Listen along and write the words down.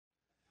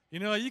You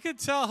know, you can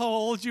tell how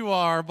old you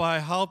are by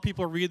how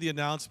people read the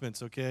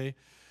announcements, okay?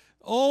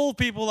 Old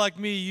people like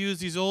me use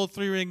these old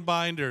 3-ring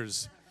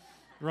binders,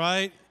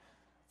 right?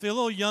 If they're a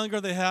little younger,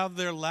 they have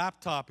their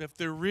laptop. If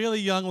they're really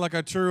young like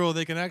Arturo,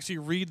 they can actually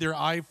read their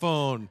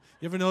iPhone.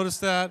 You ever notice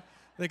that?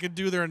 They can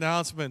do their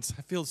announcements.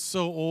 I feel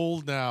so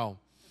old now.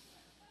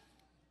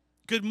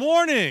 Good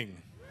morning.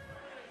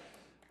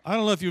 I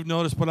don't know if you've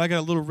noticed, but I got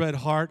a little red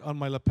heart on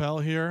my lapel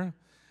here.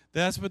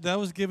 That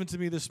was given to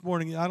me this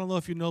morning. I don't know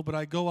if you know, but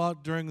I go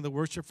out during the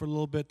worship for a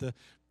little bit to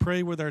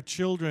pray with our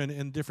children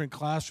in different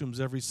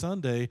classrooms every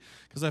Sunday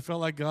because I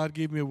felt like God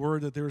gave me a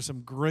word that there were some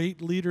great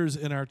leaders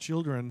in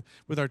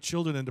with our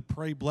children, and to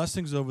pray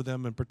blessings over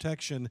them and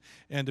protection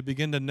and to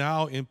begin to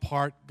now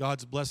impart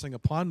God's blessing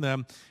upon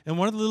them. And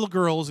one of the little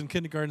girls in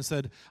kindergarten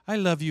said, "I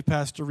love you,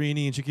 Pastor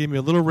Rene," and she gave me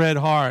a little red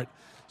heart.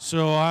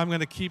 So I'm going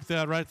to keep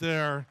that right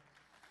there.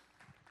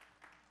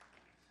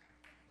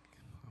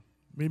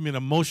 Made me an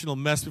emotional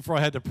mess before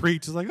I had to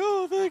preach. It's like,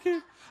 oh, thank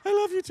you. I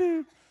love you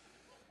too.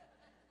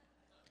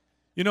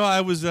 You know,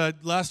 I was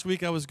last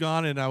week I was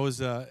gone, and I was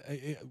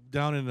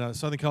down in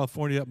Southern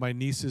California at my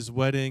niece's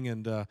wedding,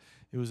 and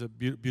it was a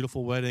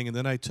beautiful wedding. And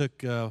then I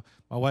took my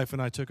wife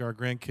and I took our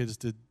grandkids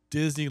to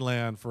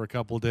Disneyland for a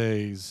couple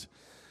days,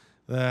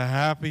 the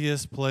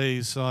happiest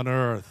place on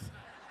earth.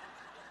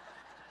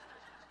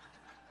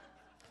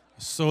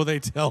 So they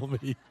tell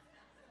me.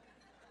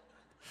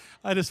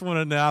 I just want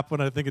a nap when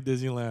I think of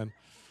Disneyland.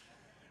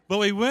 But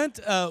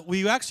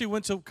we actually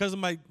went to, because of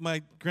my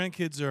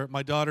grandkids, or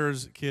my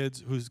daughter's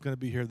kids, who's going to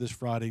be here this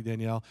Friday,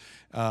 Danielle.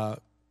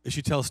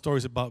 She tells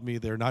stories about me.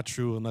 They're not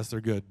true unless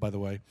they're good, by the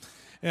way.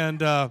 And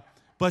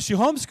but she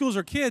homeschools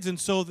her kids, and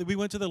so we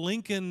went to the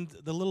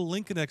little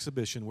Lincoln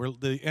exhibition where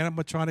the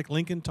animatronic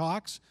Lincoln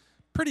talks.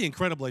 Pretty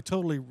incredible. I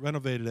totally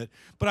renovated it.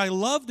 But I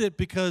loved it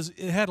because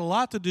it had a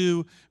lot to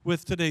do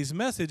with today's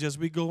message as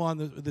we go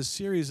on this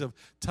series of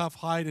Tough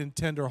Hide and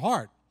Tender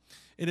Heart.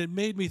 And it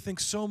made me think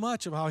so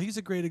much of how he's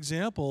a great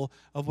example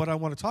of what I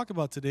want to talk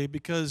about today,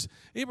 because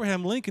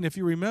Abraham Lincoln, if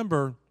you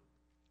remember,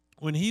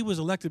 when he was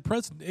elected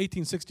president in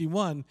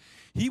 1861,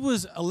 he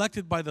was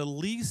elected by the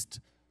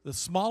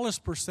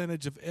smallest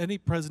percentage of any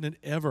president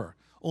ever.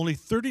 Only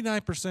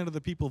 39% of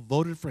the people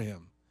voted for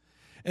him.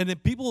 And then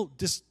people,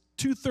 just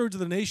 2/3 of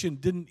the nation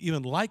didn't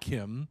even like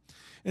him.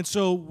 And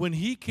so when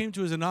he came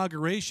to his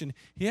inauguration,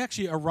 he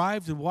actually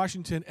arrived in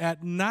Washington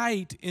at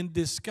night in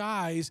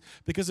disguise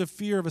because of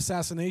fear of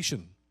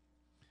assassination.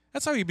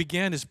 That's how he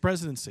began his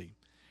presidency.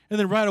 And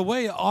then right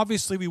away,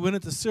 obviously, we went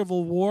into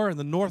civil war in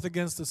the North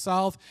against the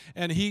South,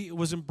 and he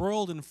was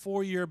embroiled in a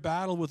 4-year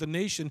battle with a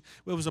nation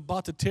that was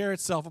about to tear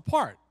itself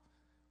apart.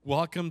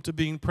 Welcome to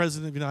being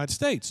president of the United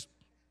States.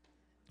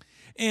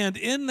 And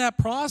in that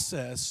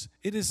process,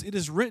 it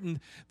is written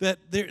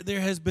that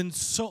there has been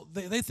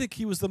they think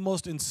he was the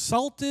most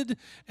insulted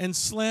and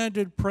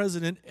slandered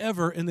president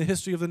ever in the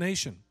history of the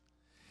nation.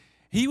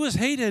 He was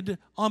hated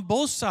on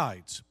both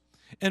sides.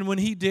 And when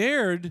he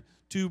dared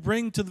to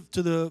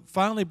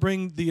finally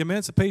bring the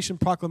Emancipation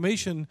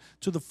Proclamation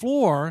to the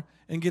floor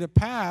and get it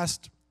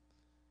passed,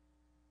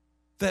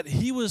 that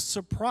he was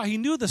surprised. He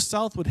knew the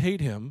South would hate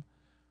him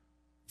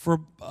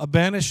for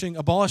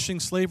abolishing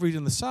slavery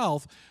in the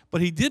South,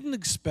 but he didn't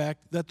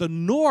expect that the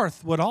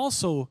North would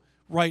also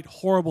write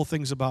horrible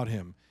things about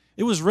him.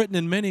 It was written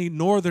in many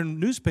northern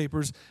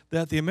newspapers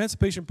that the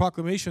Emancipation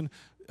Proclamation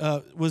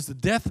was the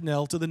death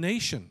knell to the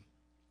nation.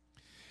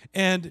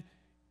 And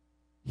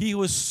he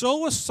was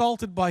so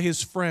assaulted by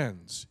his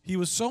friends, he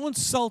was so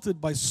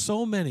insulted by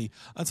so many,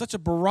 on such a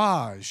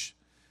barrage,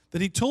 that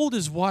he told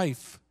his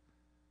wife,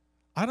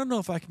 "I don't know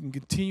if I can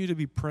continue to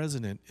be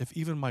president if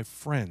even my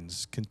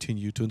friends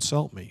continue to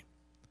insult me."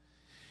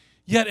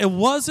 Yet it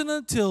wasn't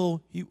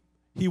until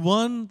he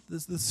won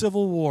the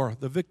Civil War,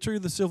 the victory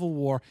of the Civil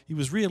War, he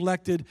was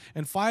reelected,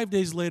 and 5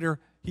 days later,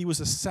 he was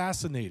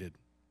assassinated.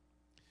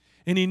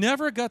 And he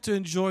never got to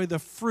enjoy the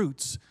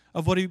fruits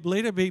of what he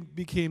later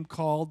became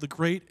called the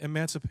Great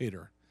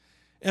Emancipator.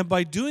 And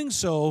by doing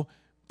so,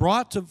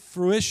 brought to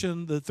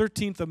fruition the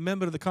 13th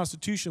Amendment of the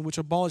Constitution, which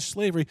abolished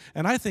slavery,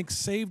 and I think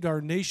saved our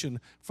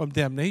nation from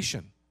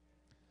damnation.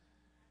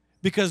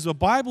 Because the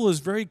Bible is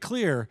very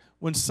clear,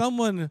 when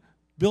someone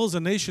builds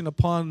a nation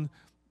upon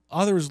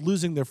others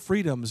losing their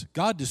freedoms,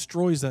 God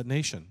destroys that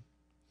nation.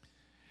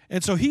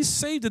 And so he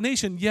saved the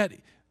nation, yet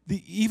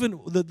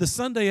even the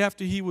Sunday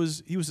after he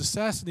was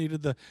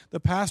assassinated, the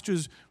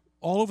pastors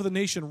all over the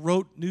nation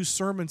wrote new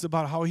sermons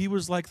about how he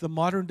was like the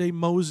modern-day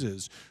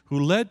Moses, who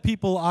led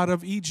people out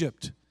of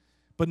Egypt,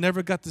 but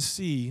never got to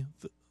see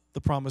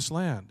the promised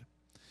land.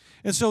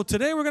 And so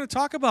today we're going to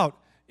talk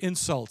about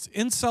insults.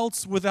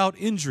 Insults without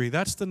injury.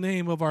 That's the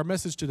name of our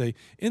message today.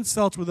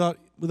 Insults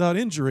without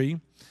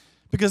injury.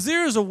 Because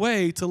there is a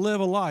way to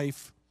live a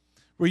life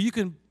where you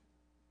can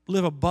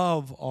live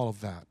above all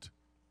of that.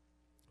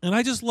 And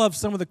I just love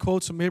some of the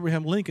quotes from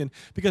Abraham Lincoln,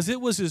 because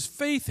it was his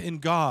faith in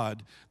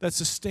God that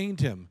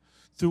sustained him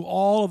through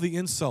all of the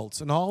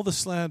insults and all the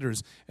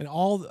slanders and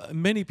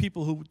many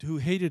people who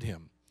hated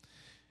him.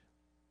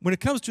 When it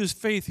comes to his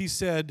faith, he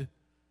said,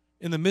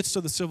 in the midst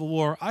of the Civil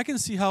War, I can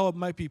see how it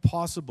might be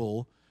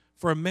possible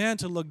for a man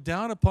to look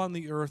down upon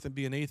the earth and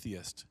be an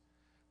atheist.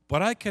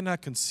 But I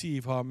cannot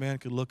conceive how a man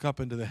could look up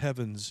into the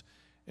heavens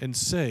and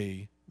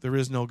say there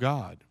is no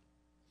God.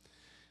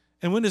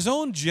 And when his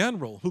own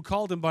general, who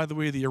called him, by the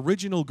way, the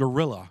original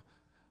gorilla,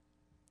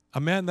 a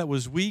man that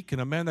was weak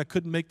and a man that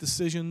couldn't make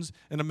decisions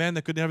and a man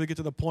that could never get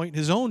to the point,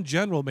 his own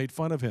general made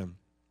fun of him.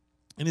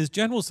 And his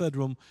general said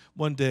to him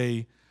one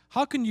day,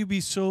 "How can you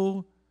be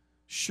so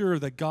sure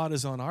that God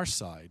is on our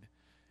side?"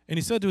 And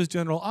he said to his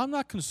general, "I'm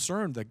not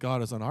concerned that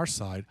God is on our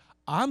side.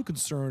 I'm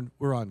concerned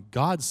we're on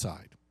God's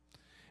side."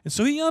 And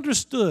so he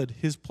understood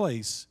his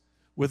place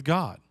with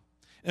God.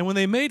 And when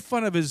they made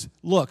fun of his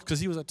look, because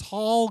he was a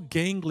tall,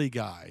 gangly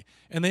guy,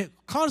 and they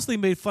constantly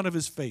made fun of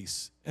his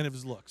face and of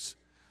his looks.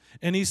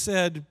 And he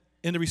said,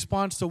 in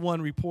response to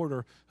one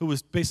reporter who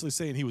was basically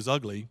saying he was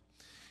ugly,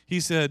 he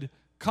said,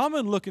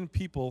 "Common-looking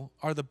people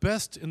are the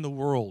best in the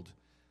world.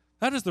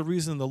 That is the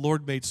reason the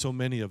Lord made so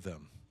many of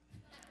them."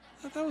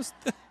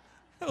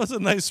 That was a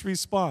nice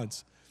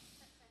response.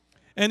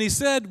 And he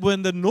said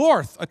when the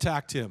North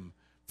attacked him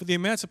for the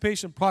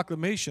Emancipation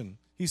Proclamation,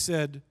 he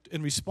said,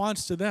 in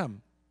response to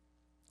them,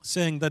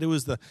 saying that it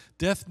was the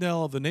death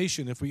knell of the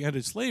nation if we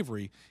ended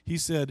slavery, he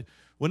said,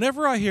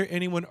 "Whenever I hear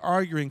anyone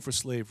arguing for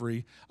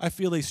slavery, I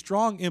feel a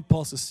strong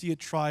impulse to see it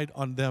tried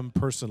on them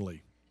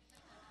personally."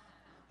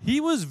 He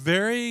was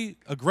very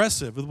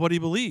aggressive with what he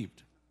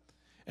believed.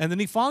 And then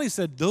he finally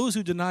said, "Those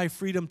who deny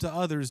freedom to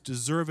others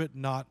deserve it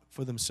not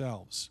for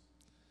themselves."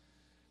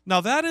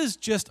 Now that is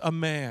just a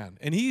man,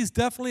 and he's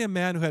definitely a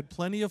man who had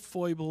plenty of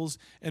foibles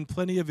and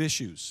plenty of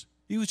issues.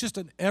 He was just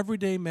an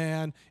everyday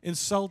man,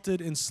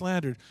 insulted and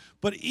slandered.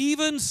 But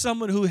even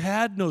someone who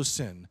had no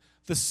sin,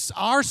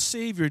 our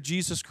Savior,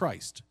 Jesus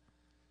Christ,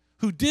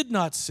 who did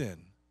not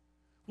sin,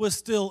 was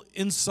still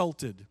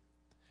insulted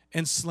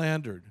and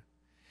slandered.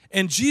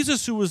 And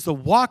Jesus, who was the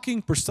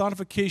walking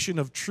personification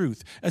of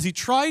truth, as he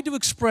tried to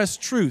express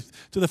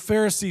truth to the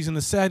Pharisees and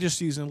the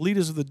Sadducees and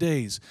leaders of the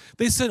days,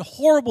 they said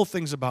horrible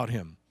things about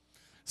him.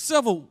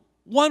 Several.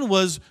 One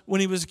was when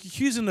he was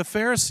accusing the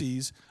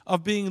Pharisees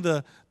of being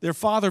their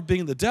father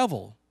being the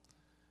devil.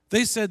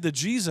 They said to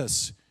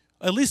Jesus,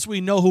 "At least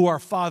we know who our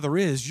father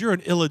is. You're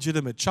an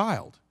illegitimate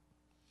child."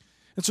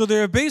 And so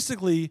they're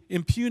basically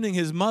impugning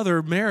his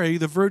mother, Mary,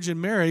 the Virgin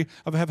Mary,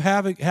 of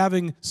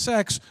having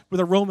sex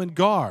with a Roman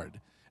guard,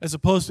 as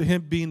opposed to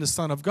him being the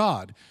Son of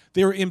God.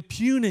 They were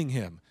impugning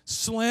him,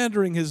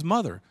 slandering his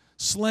mother,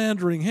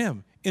 slandering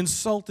him,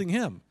 insulting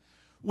him.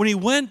 When he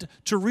went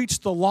to reach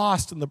the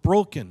lost and the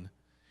broken,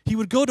 he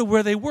would go to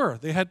where they were.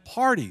 They had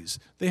parties.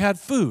 They had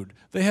food.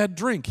 They had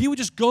drink. He would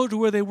just go to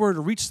where they were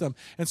to reach them.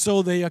 And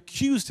so they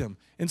accused him,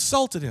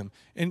 insulted him,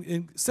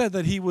 and said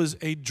that he was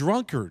a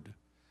drunkard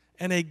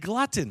and a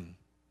glutton.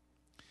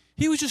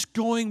 He was just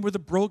going where the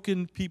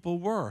broken people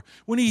were.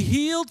 When he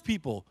healed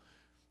people,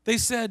 they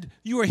said,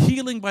 "You are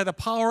healing by the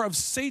power of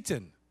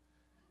Satan."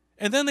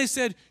 And then they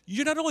said,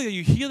 "You're not only are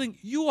you healing,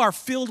 you are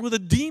filled with a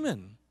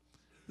demon."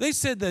 They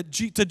said that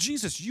to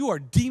Jesus, "You are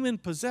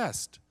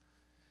demon-possessed."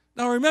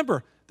 Now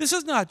remember, this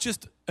is not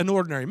just an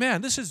ordinary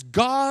man. This is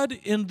God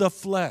in the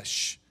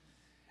flesh.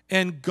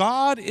 And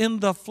God in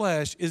the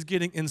flesh is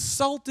getting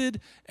insulted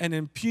and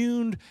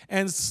impugned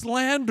and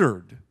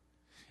slandered.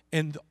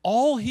 And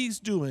all he's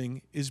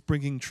doing is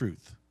bringing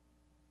truth.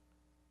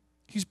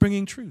 He's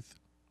bringing truth.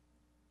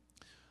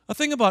 A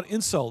thing about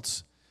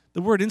insults,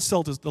 the word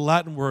insult is the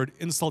Latin word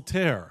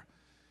insultere.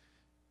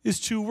 Is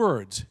two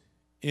words,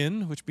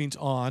 in, which means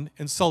on,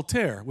 and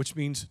saltere, which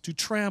means to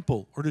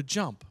trample or to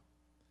jump.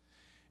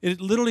 It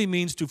literally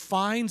means to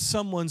find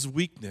someone's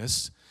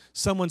weakness,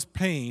 someone's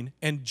pain,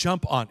 and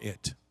jump on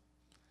it.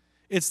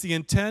 It's the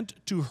intent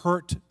to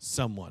hurt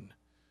someone.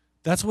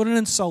 That's what an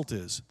insult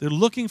is. They're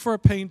looking for a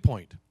pain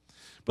point.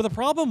 But the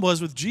problem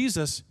was with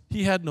Jesus,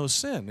 he had no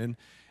sin.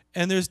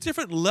 And there's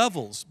different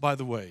levels, by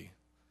the way,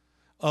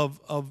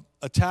 of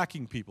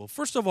attacking people.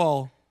 First of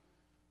all,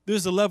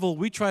 there's a level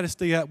we try to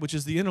stay at, which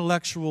is the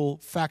intellectual,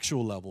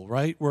 factual level,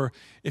 right? Where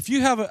if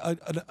you have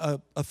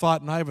a thought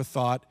and I have a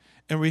thought,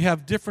 and we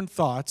have different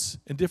thoughts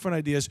and different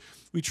ideas,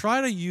 we try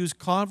to use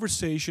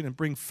conversation and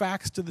bring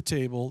facts to the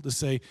table to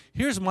say,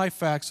 "Here's my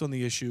facts on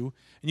the issue,"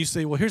 and you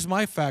say, "Well, here's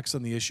my facts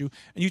on the issue,"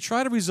 and you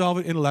try to resolve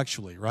it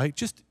intellectually, right?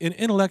 Just an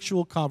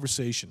intellectual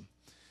conversation.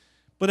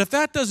 But if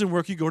that doesn't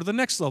work, you go to the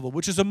next level,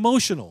 which is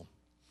emotional.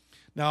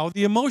 Now,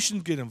 the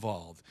emotions get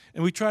involved,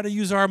 and we try to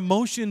use our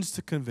emotions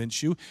to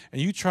convince you,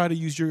 and you try to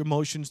use your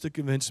emotions to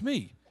convince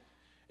me.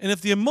 And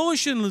if the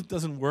emotion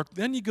doesn't work,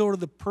 then you go to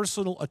the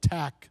personal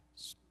attack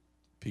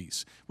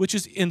piece, which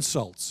is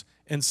insults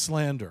and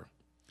slander.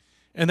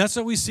 And that's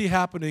what we see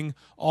happening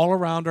all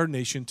around our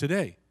nation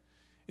today.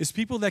 Is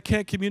people that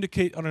can't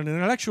communicate on an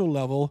intellectual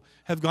level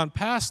have gone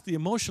past the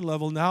emotional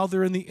level. Now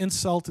they're in the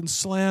insult and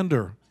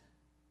slander.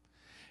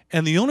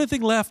 And the only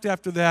thing left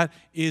after that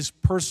is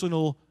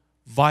personal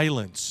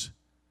violence.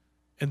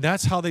 And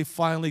that's how they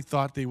finally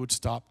thought they would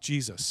stop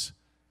Jesus,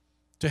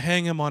 to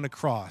hang him on a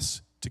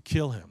cross, to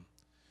kill him.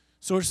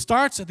 So it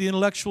starts at the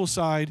intellectual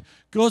side,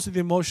 goes to the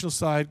emotional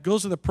side,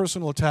 goes to the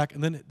personal attack,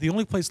 and then the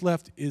only place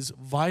left is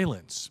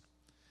violence.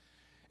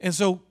 And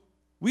so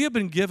we have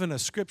been given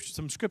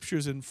some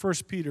scriptures in 1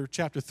 Peter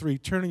chapter 3.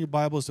 Turn in your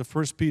Bibles to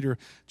 1 Peter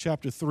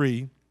chapter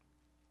 3.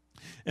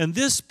 And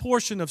this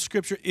portion of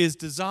scripture is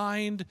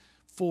designed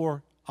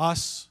for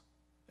us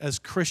as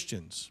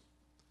Christians.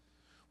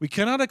 We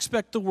cannot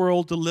expect the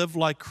world to live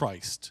like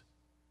Christ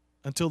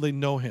until they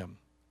know him.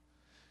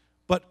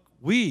 But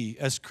we,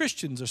 as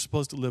Christians, are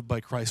supposed to live by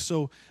Christ.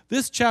 So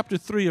this chapter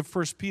 3 of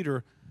 1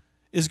 Peter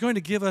is going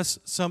to give us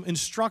some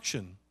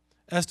instruction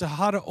as to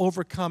how to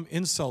overcome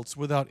insults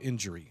without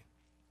injury.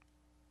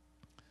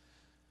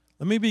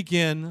 Let me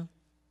begin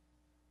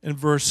in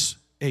verse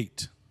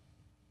 8.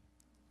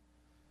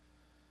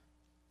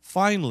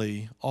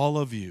 Finally, all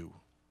of you,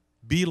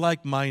 be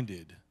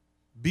like-minded,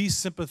 be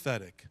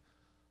sympathetic,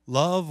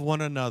 love one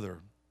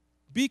another,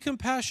 be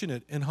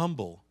compassionate and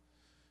humble.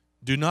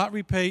 Do not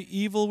repay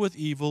evil with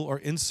evil or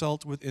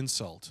insult with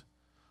insult.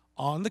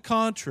 On the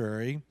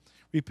contrary,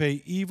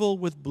 repay evil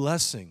with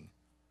blessing,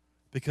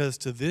 because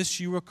to this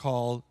you were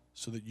called,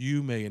 so that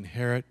you may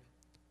inherit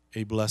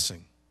a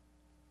blessing.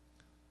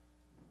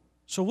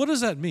 So what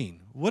does that mean?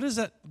 What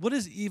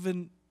does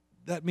even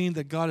that mean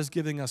that God is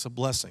giving us a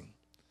blessing?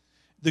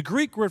 The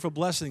Greek word for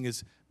blessing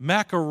is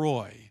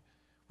makaroi,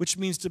 which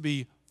means to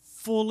be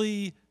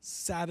fully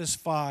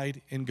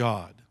satisfied in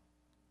God.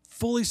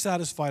 Fully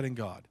satisfied in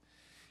God.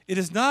 It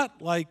is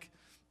not like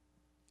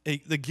the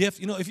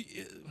gift. You know,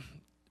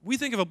 we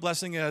think of a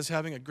blessing as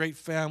having a great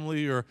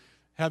family or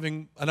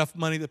having enough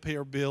money to pay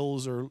our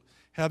bills or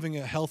having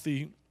a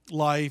healthy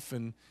life,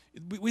 and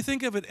we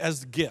think of it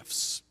as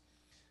gifts.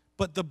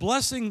 But the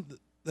blessing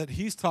that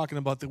he's talking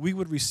about that we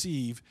would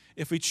receive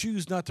if we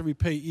choose not to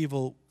repay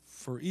evil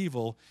for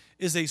evil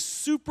is a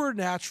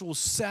supernatural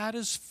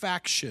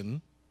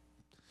satisfaction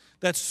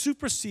that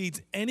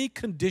supersedes any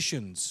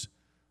conditions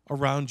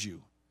around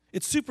you.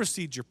 It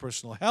supersedes your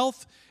personal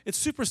health. It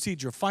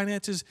supersedes your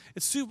finances.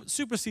 It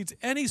supersedes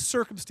any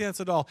circumstance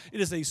at all. It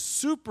is a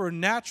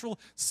supernatural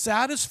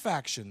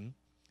satisfaction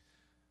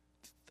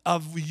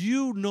of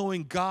you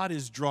knowing God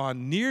is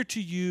drawn near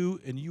to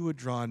you and you are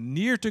drawn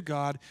near to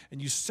God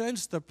and you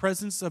sense the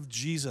presence of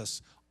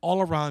Jesus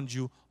all around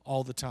you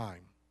all the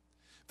time.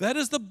 That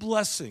is the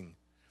blessing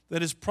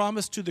that is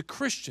promised to the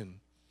Christian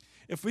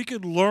if we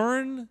could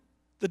learn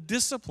the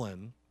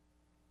discipline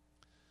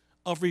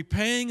of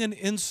repaying an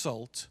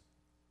insult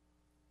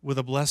with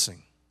a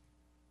blessing.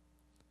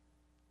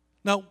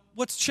 Now,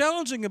 what's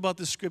challenging about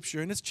this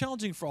scripture, and it's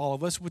challenging for all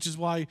of us, which is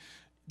why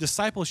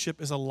discipleship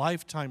is a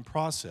lifetime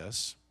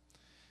process,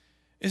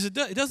 is it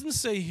doesn't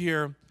say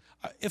here,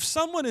 if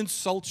someone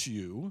insults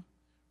you,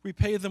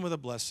 repay them with a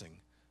blessing.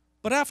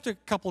 But after a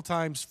couple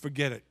times,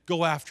 forget it.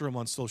 Go after them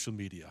on social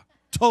media.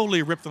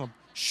 Totally rip them up.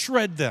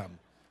 Shred them.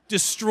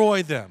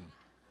 Destroy them.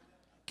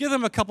 Give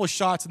them a couple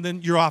shots, and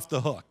then you're off the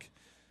hook.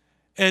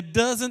 It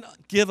doesn't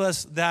give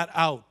us that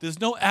out. There's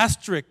no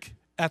asterisk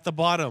at the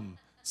bottom.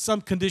 Some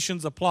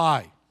conditions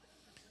apply.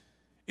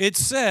 It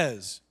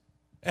says,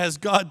 as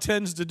God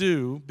tends to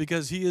do,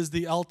 because he is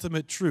the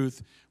ultimate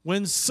truth,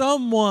 when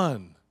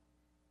someone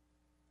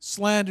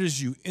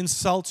slanders you,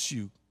 insults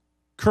you,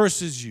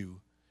 curses you,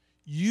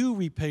 you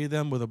repay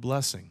them with a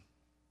blessing.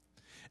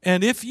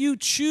 And if you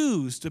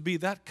choose to be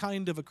that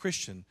kind of a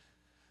Christian,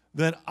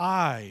 then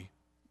I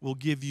will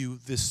give you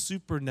this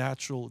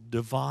supernatural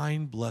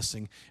divine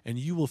blessing, and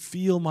you will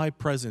feel my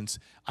presence.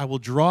 I will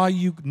draw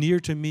you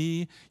near to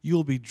me. You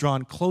will be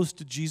drawn close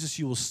to Jesus.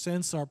 You will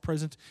sense our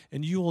presence,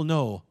 and you will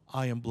know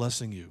I am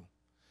blessing you.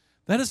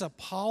 That is a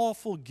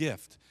powerful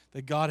gift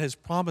that God has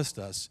promised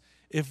us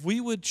if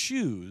we would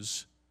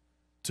choose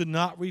to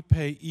not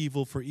repay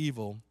evil for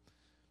evil,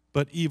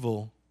 but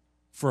evil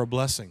for a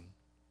blessing.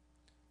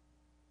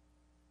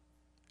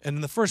 And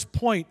in the first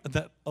point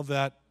of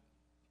that,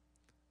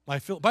 by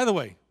the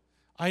way,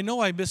 I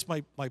know I miss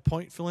my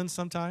point fill-in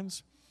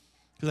sometimes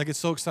because I get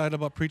so excited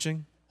about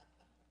preaching.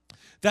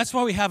 That's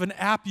why we have an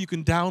app you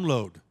can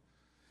download,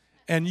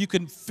 and you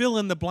can fill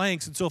in the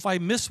blanks. And so if I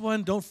miss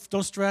one, don't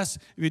stress.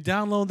 If you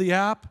download the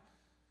app,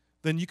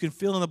 then you can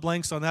fill in the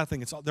blanks on that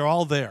thing. They're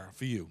all there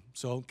for you.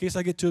 So in case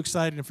I get too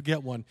excited and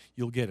forget one,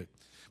 you'll get it.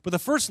 But the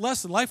first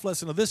lesson, life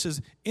lesson of this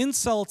is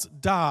insults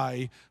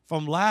die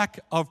from lack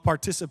of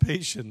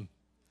participation.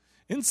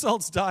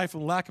 Insults die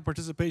from lack of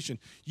participation.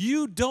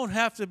 You don't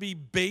have to be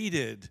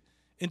baited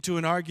into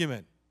an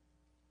argument.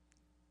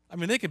 I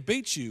mean, they can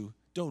bait you.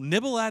 Don't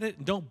nibble at it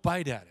and don't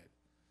bite at it.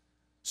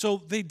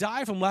 So they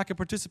die from lack of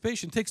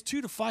participation. It takes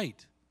two to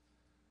fight.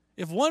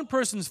 If one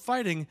person's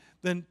fighting,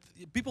 then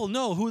people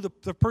know who the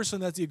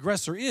person that's the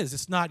aggressor is.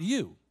 It's not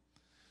you.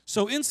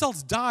 So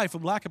insults die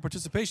from lack of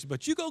participation.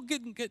 But you go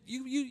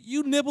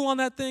you nibble on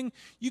that thing,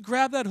 you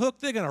grab that hook,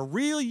 they're going to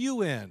reel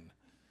you in.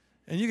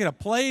 And you're going to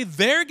play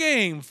their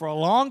game for a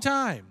long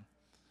time.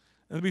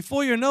 And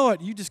before you know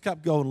it, you just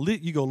kept going.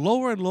 You go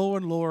lower and lower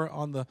and lower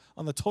on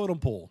the totem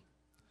pole.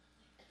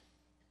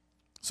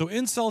 So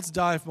insults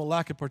die from a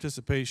lack of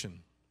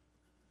participation.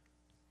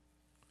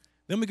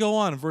 Then we go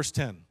on in verse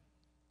 10.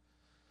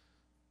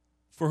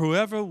 For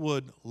whoever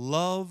would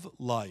love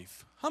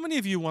life. How many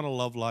of you want to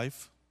love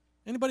life?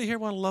 Anybody here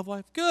want to love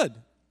life? Good.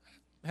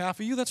 Half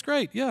of you, that's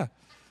great, yeah.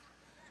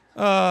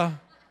 How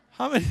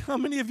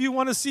many of you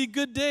want to see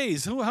good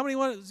days? How many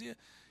want to,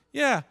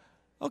 yeah.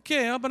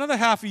 Okay, up another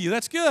half of you,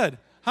 that's good.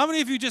 How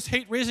many of you just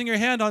hate raising your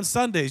hand on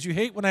Sundays? You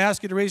hate when I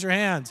ask you to raise your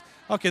hands.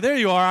 Okay, there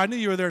you are. I knew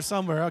you were there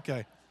somewhere.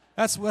 Okay,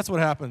 that's what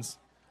happens.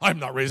 I'm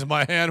not raising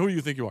my hand. Who do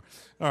you think you are?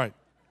 All right.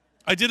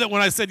 I did it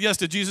when I said yes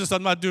to Jesus.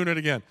 I'm not doing it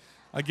again.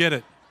 I get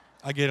it.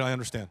 I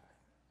understand.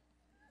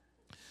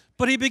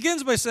 But he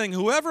begins by saying,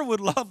 whoever would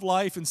love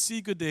life and see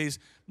good days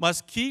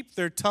must keep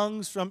their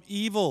tongues from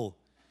evil.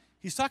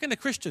 He's talking to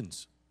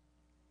Christians.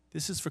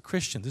 This is for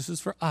Christians. This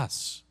is for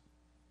us.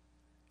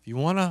 If you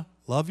want to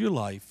love your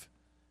life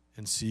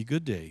and see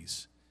good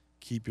days,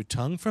 keep your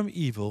tongue from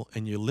evil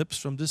and your lips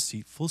from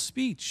deceitful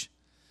speech.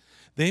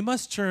 They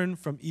must turn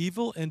from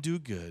evil and do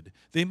good.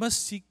 They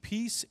must seek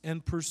peace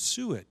and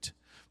pursue it.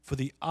 For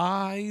the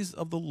eyes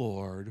of the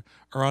Lord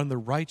are on the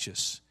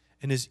righteous,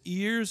 and his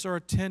ears are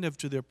attentive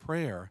to their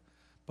prayer.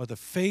 But the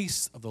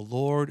face of the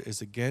Lord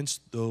is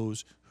against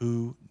those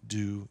who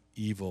do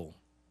evil.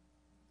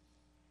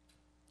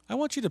 I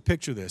want you to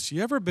picture this.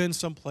 You ever been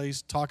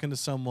someplace talking to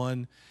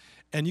someone,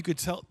 and you could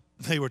tell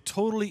they were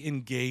totally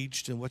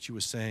engaged in what you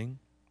were saying?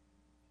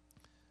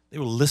 They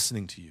were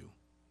listening to you.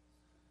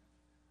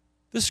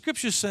 The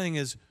scripture saying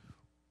is,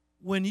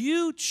 when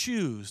you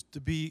choose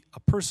to be a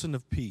person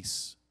of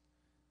peace,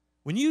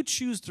 when you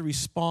choose to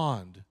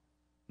respond,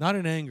 not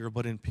in anger,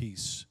 but in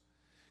peace,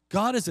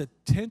 God is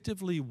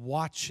attentively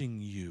watching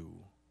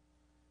you.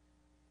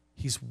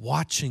 He's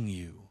watching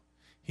you.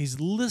 He's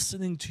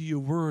listening to your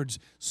words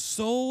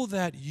so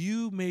that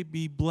you may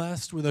be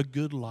blessed with a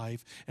good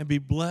life and be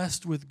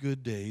blessed with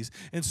good days.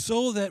 And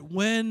so that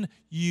when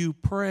you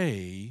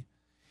pray,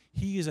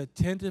 he is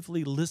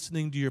attentively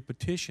listening to your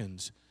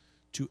petitions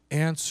to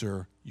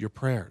answer your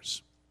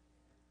prayers.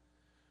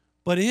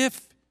 But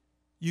if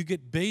you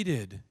get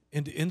baited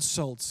into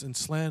insults and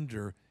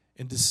slander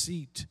and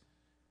deceit,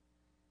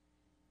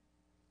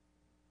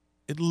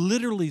 it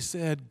literally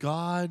said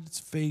God's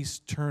face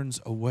turns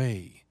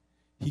away.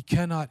 He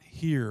cannot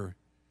hear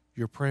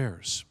your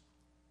prayers.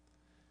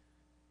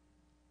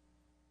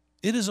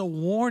 It is a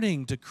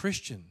warning to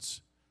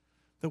Christians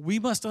that we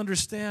must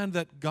understand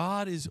that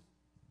God is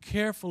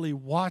carefully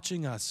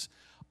watching us.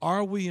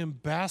 Are we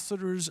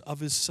ambassadors of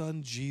his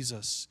Son,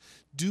 Jesus?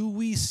 Do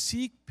we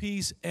seek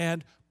peace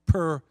and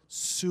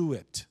pursue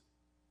it?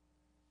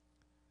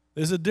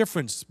 There's a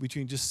difference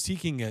between just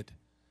seeking it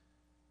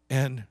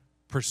and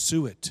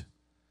pursue it.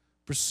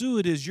 Pursue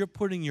it is you're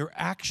putting your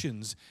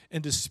actions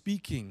into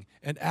speaking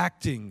and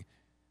acting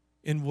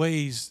in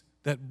ways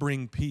that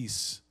bring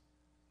peace,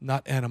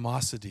 not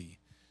animosity.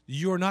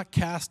 You are not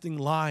casting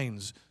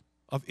lines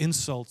of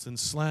insults and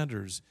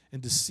slanders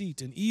and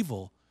deceit and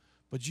evil,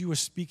 but you are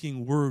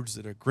speaking words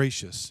that are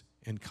gracious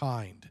and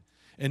kind.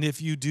 And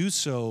if you do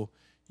so,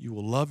 you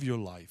will love your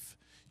life.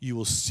 You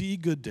will see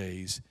good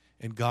days,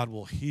 and God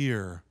will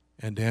hear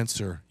and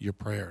answer your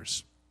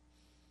prayers.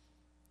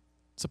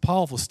 It's a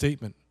powerful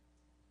statement.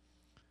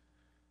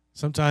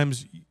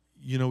 Sometimes,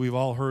 we've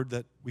all heard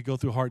that we go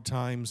through hard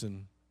times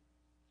and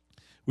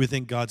we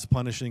think God's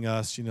punishing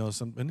us,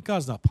 and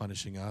God's not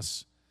punishing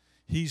us.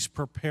 He's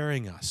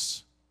preparing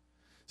us.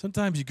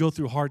 Sometimes you go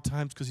through hard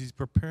times because he's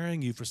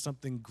preparing you for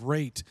something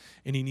great,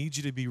 and he needs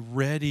you to be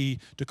ready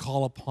to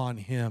call upon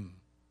him.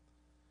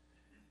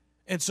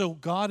 And so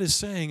God is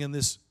saying in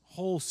this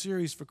whole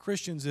series for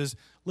Christians is,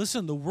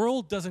 listen, the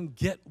world doesn't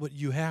get what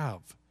you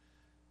have.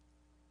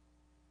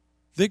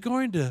 They're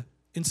going to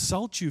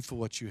insult you for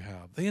what you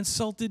have. They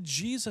insulted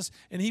Jesus,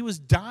 and he was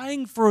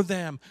dying for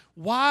them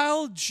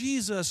while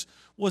Jesus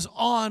was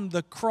on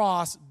the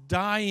cross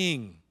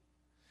dying,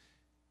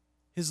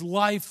 his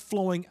life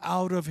flowing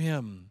out of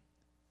him.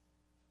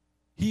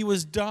 He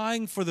was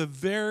dying for the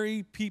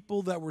very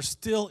people that were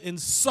still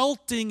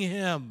insulting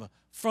him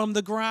from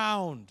the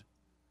ground.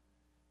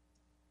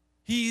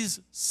 He's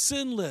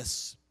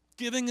sinless,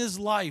 giving his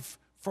life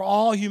for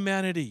all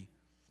humanity,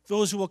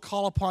 those who will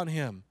call upon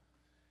him.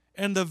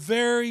 And the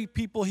very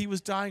people he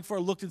was dying for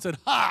looked and said,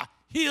 "Ha,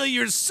 heal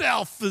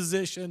yourself,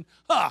 physician.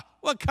 Ha,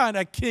 what kind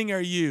of king are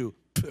you,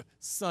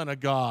 Son of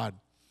God?"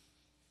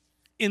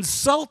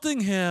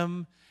 Insulting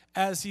him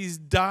as he's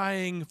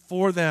dying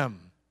for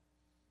them.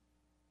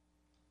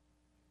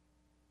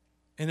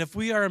 And if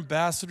we are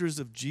ambassadors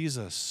of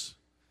Jesus,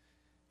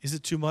 is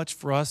it too much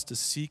for us to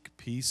seek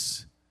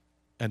peace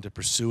and to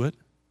pursue it?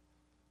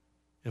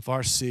 If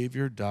our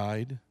Savior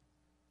died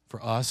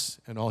for us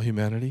and all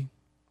humanity?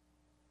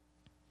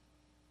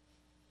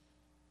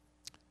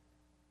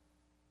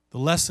 The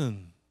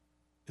lesson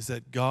is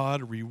that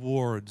God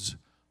rewards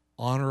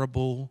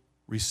honorable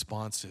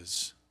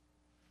responses.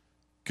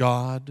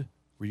 God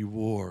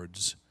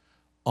rewards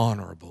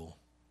honorable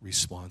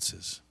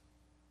responses.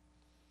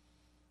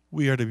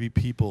 We are to be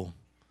people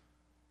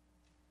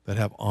that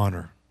have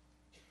honor.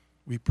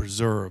 We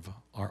preserve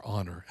our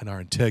honor and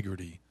our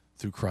integrity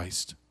through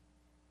Christ.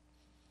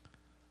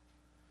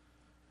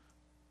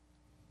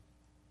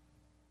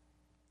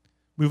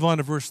 Move on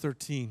to verse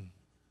 13.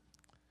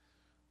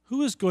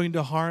 Who is going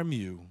to harm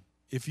you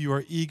if you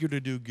are eager to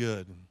do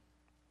good?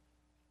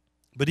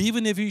 But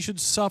even if you should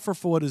suffer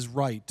for what is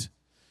right,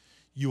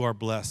 you are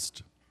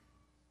blessed.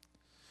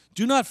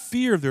 Do not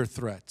fear their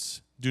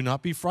threats. Do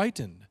not be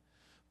frightened.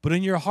 But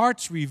in your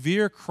hearts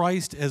revere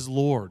Christ as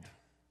Lord.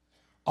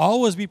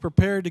 Always be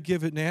prepared to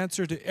give an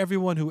answer to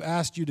everyone who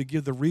asks you to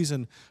give the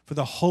reason for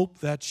the hope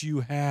that you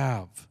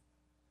have.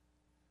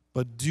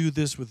 But do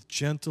this with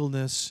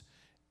gentleness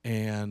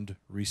and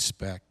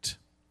respect.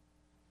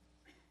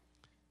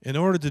 In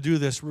order to do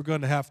this, we're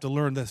going to have to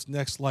learn this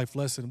next life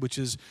lesson, which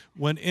is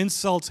when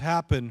insults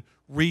happen,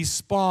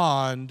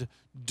 respond,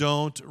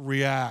 don't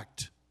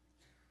react.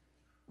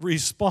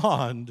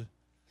 Respond,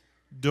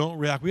 don't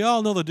react. We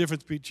all know the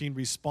difference between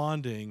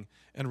responding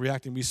and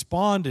reacting.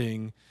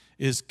 Responding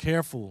is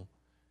careful.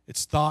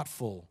 It's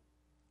thoughtful.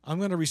 I'm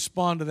going to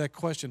respond to that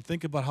question.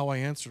 Think about how I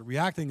answer it.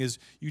 Reacting is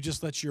you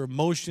just let your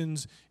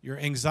emotions, your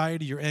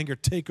anxiety, your anger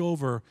take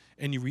over,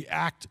 and you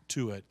react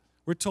to it.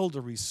 We're told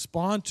to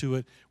respond to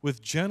it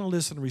with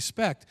gentleness and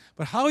respect.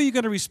 But how are you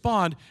going to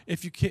respond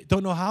if you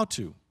don't know how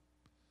to?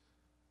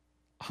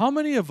 How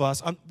many of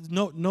us,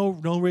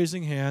 no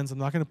raising hands, I'm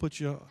not going to put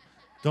you,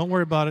 don't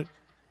worry about it.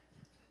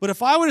 But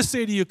if I were to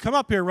say to you, come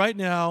up here right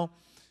now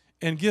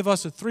and give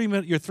us your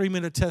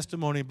 3-minute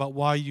testimony about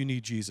why you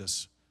need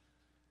Jesus.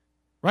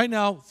 Right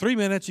now, 3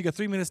 minutes, you got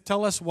 3 minutes,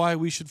 tell us why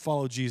we should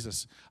follow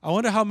Jesus. I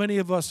wonder how many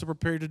of us are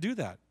prepared to do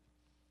that.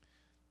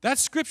 That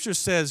scripture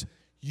says,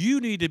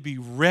 you need to be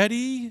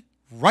ready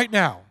right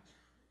now,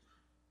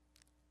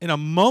 in a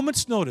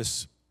moment's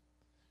notice,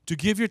 to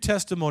give your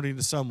testimony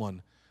to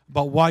someone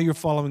about why you're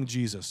following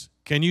Jesus.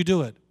 Can you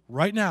do it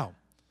right now?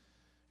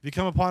 If you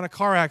come upon a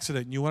car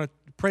accident and you want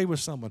to pray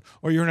with someone,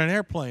 or you're in an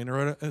airplane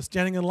or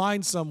standing in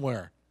line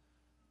somewhere,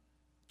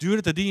 do it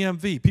at the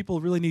DMV.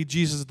 People really need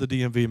Jesus at the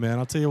DMV, man.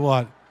 I'll tell you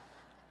what.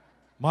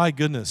 My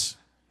goodness.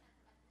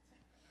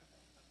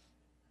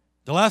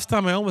 The last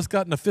time I almost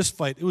got in a fist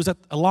fight, it was at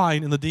a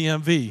line in the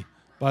DMV.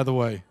 By the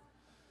way,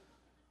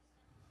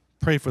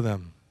 pray for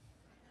them.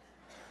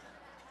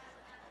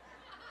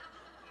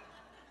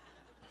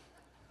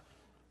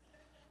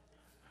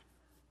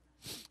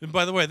 And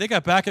by the way, they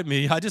got back at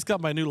me. I just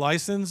got my new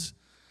license.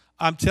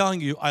 I'm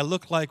telling you, I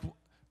look like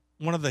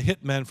one of the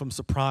hitmen from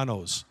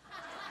Sopranos.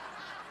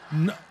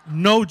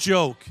 No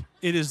joke.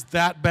 It is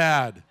that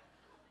bad.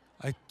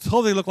 I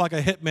totally look like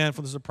a hitman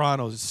from the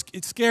Sopranos.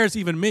 It scares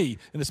even me,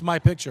 and it's my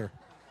picture.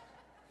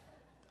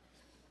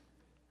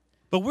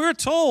 But we're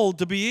told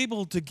to be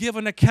able to give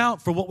an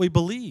account for what we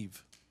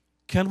believe.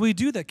 Can we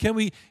do that? Can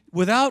we,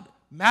 without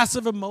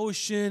massive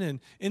emotion and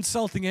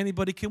insulting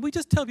anybody, can we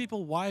just tell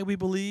people why we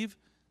believe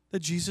that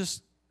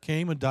Jesus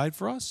came and died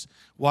for us?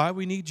 Why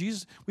we need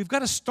Jesus? We've got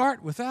to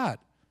start with that.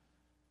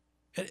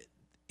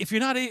 If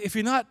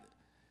you're not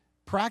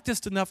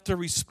practiced enough to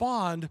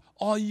respond,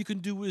 all you can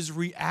do is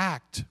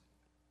react.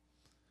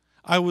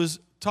 I was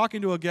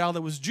talking to a gal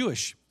that was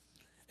Jewish,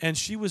 and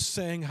she was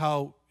saying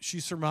how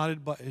she's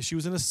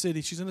in a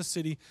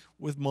city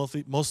with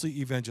mostly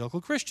evangelical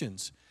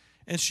Christians.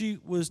 And she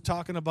was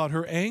talking about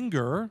her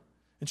anger,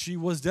 and she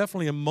was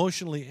definitely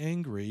emotionally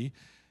angry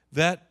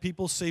that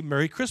people say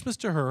Merry Christmas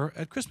to her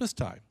at Christmas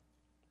time.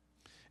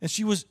 And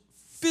she was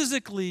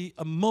physically,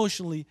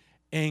 emotionally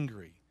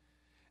angry.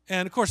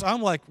 And of course,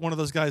 I'm like one of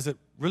those guys that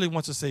really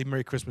wants to say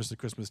Merry Christmas at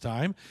Christmas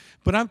time,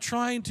 but I'm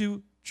trying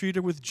to treat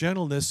her with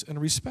gentleness and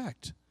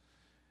respect.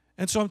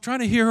 And so I'm trying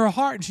to hear her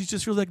heart, and she's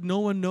just really like, no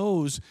one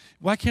knows.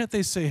 Why can't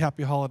they say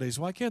Happy Holidays?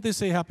 Why can't they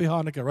say Happy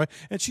Hanukkah, right?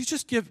 And she's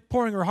just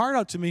pouring her heart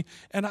out to me,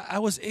 and I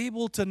was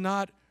able to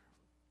not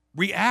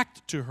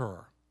react to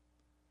her,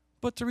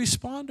 but to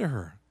respond to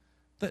her.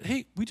 That,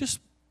 hey, we just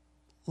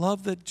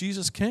love that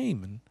Jesus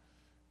came, and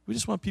we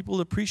just want people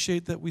to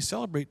appreciate that we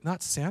celebrate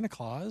not Santa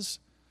Claus.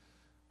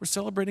 We're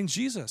celebrating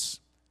Jesus.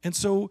 And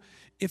so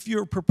if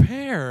you're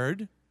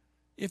prepared,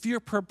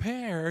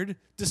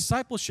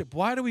 discipleship,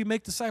 why do we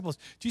make disciples?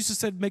 Jesus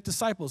said make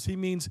disciples. He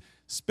means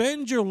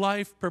spend your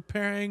life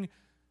preparing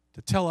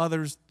to tell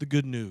others the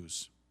good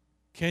news.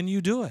 Can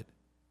you do it?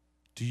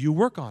 Do you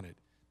work on it?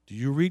 Do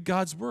you read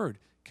God's word?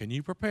 Can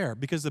you prepare?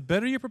 Because the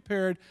better you're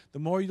prepared, the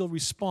more you'll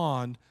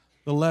respond,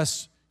 the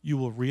less you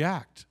will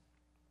react.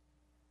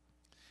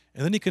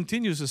 And then he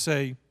continues to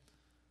say,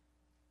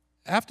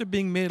 after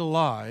being made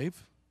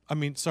alive, let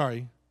me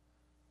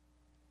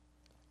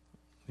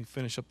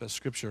finish up that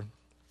scripture.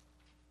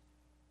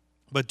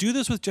 But do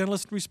this with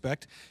gentleness and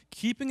respect,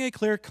 keeping a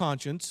clear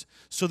conscience,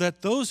 so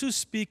that those who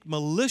speak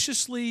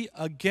maliciously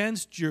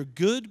against your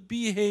good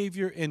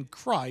behavior in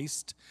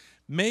Christ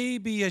may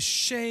be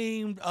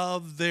ashamed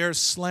of their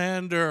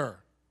slander.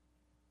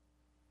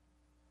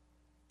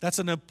 That's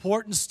an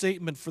important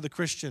statement for the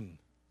Christian.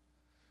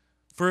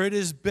 For it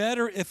is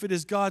better, if it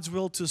is God's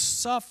will, to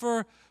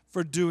suffer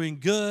for doing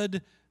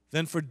good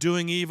than for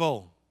doing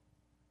evil.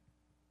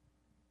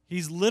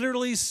 He's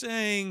literally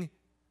saying,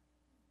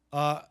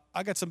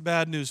 I got some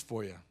bad news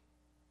for you.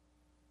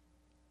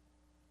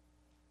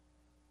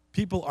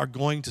 People are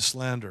going to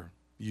slander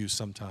you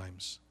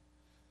sometimes.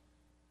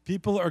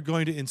 People are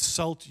going to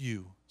insult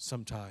you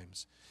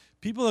sometimes.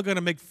 People are going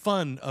to make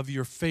fun of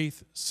your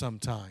faith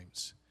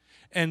sometimes.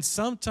 And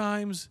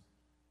sometimes,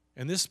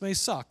 and this may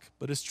suck,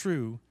 but it's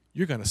true,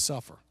 you're going to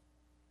suffer.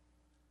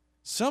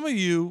 Some of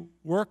you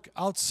work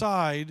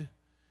outside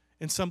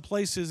in some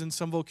places, in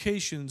some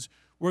vocations,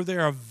 where they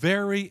are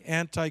very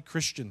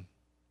anti-Christian.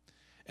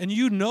 And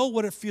you know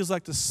what it feels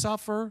like to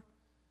suffer.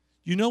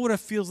 You know what it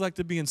feels like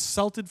to be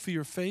insulted for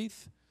your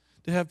faith,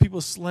 to have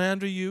people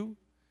slander you.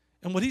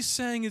 And what he's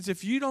saying is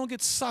if you don't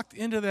get sucked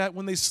into that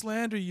when they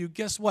slander you,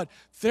 guess what?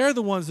 They're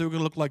the ones that are going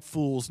to look like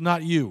fools,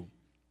 not you.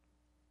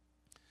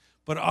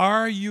 But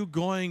are you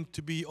going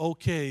to be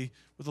okay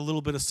with a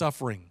little bit of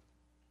suffering?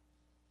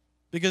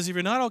 Because if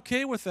you're not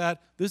okay with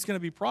that, there's going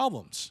to be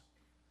problems.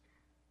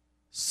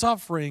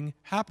 Suffering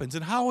happens.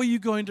 And how are you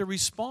going to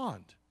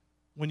respond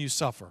when you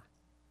suffer?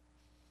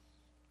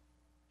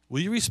 Will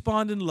you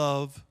respond in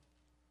love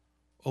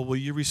or will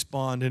you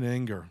respond in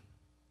anger?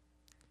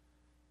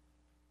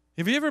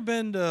 Have you ever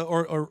been to,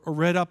 or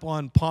read up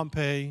on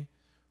Pompeii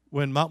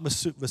when Mount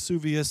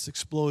Vesuvius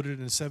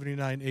exploded in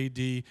 79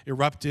 AD,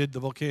 erupted, the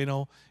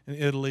volcano in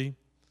Italy?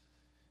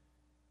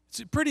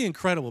 It's pretty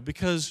incredible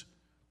because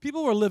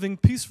people were living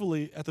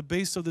peacefully at the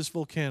base of this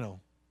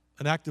volcano,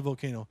 an active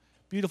volcano.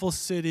 Beautiful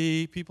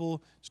city,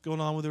 people just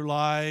going on with their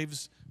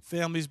lives,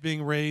 families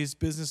being raised,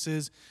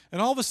 businesses. And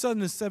all of a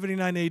sudden in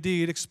 79 AD,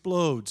 it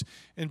explodes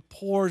and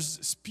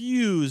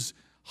spews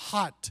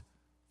hot,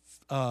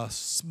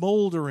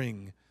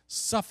 smoldering,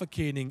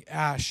 suffocating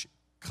ash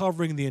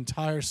covering the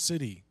entire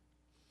city.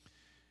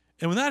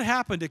 And when that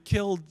happened, it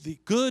killed the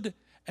good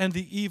and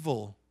the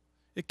evil.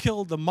 It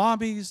killed the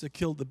mommies, it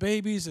killed the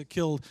babies, it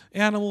killed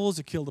animals,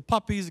 it killed the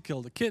puppies, it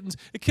killed the kittens,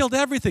 it killed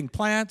everything,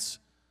 plants.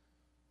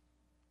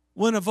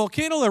 When a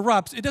volcano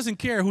erupts, it doesn't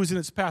care who's in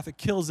its path, it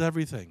kills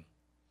everything.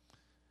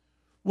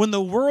 When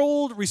the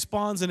world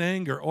responds in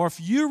anger, or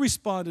if you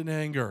respond in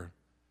anger,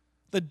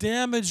 the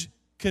damage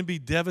can be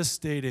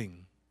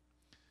devastating.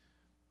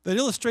 That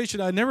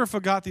illustration, I never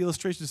forgot the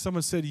illustration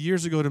someone said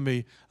years ago to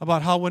me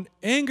about how when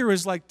anger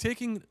is like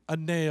taking a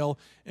nail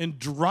and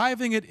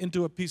driving it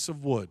into a piece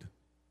of wood.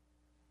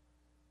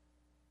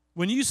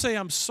 When you say,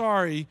 I'm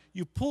sorry,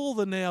 you pull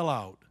the nail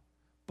out,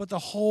 but the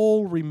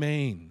hole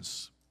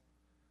remains.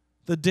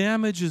 The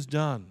damage is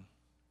done.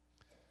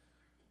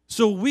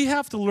 So we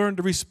have to learn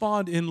to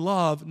respond in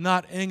love,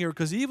 not anger,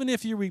 because even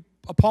if you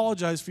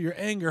apologize for your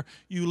anger,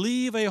 you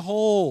leave a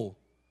hole.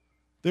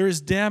 There is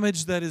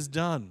damage that is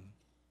done.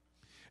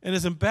 And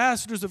as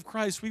ambassadors of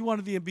Christ, we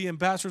want to be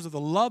ambassadors of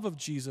the love of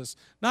Jesus,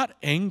 not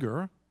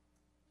anger,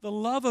 the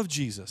love of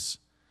Jesus.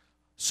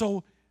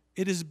 So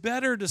it is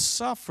better to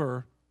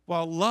suffer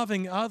while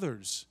loving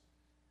others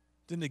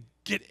than to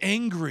get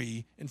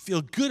angry and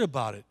feel good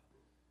about it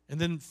and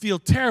then feel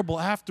terrible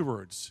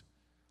afterwards.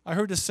 I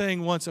heard this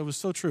saying once, it was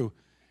so true.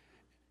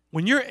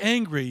 When you're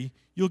angry,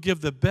 you'll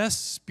give the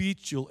best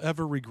speech you'll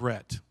ever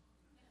regret.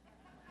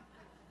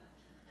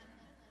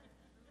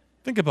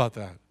 Think about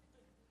that.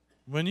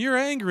 When you're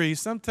angry,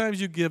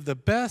 sometimes you give the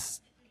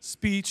best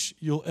speech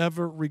you'll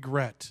ever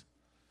regret.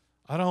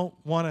 I don't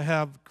want to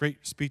have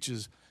great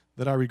speeches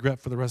that I regret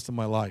for the rest of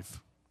my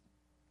life.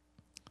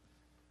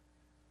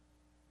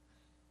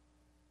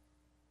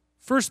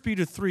 1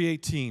 Pt.3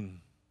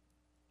 18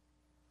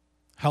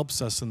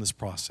 helps us in this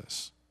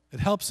process. It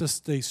helps us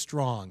stay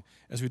strong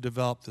as we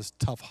develop this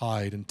tough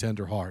hide and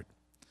tender heart.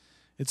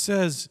 It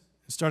says,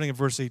 starting at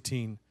verse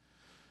 18,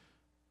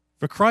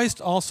 "For Christ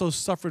also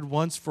suffered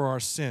once for our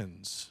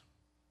sins,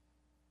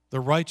 the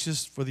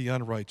righteous for the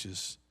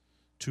unrighteous,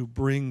 to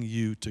bring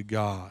you to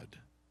God."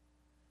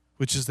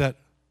 Which is that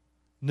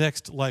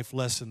next life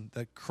lesson,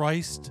 that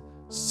Christ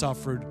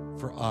suffered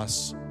for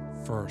us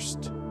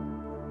first.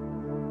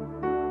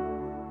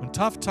 When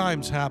tough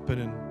times happen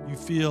and you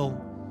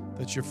feel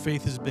that your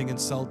faith is being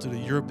insulted, or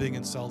you're being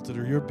insulted,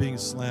 or you're being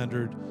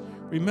slandered,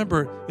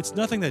 remember, it's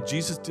nothing that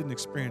Jesus didn't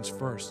experience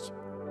first.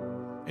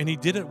 And he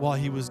did it while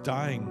he was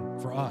dying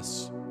for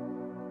us,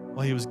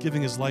 while he was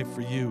giving his life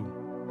for you.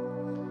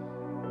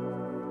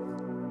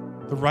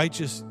 The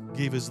righteous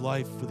gave his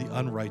life for the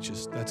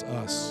unrighteous. That's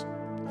us.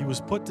 He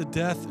was put to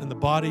death in the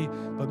body,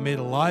 but made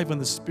alive in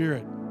the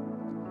spirit.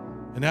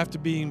 And after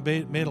being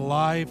made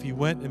alive, he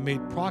went and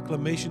made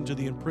proclamation to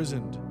the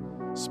imprisoned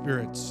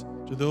spirits,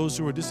 to those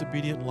who were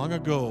disobedient long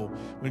ago,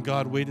 when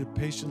God waited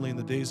patiently in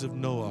the days of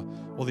Noah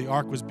while the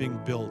ark was being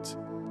built.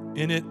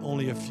 In it,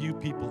 only a few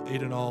people,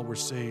 8 in all, were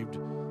saved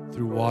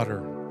through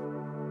water.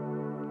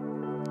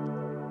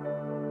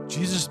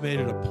 Jesus made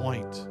it a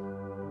point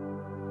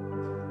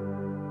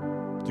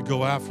to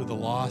go after the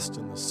lost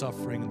and the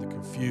suffering and the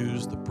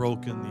confused, the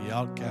broken, the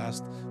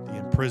outcast, the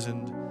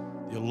imprisoned,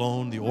 the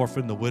alone, the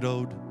orphan, the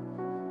widowed.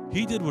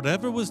 He did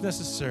whatever was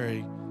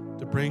necessary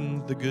to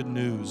bring the good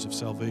news of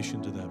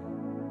salvation to them.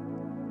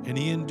 And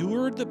he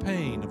endured the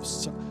pain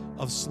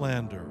of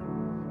slander.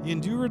 He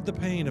endured the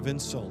pain of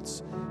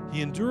insults.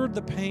 He endured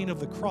the pain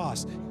of the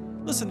cross.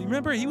 Listen,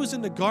 remember, he was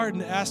in the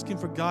garden asking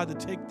for God to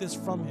take this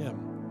from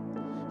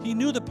him. He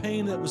knew the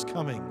pain that was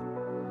coming.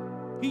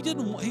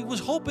 He was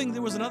hoping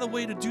there was another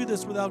way to do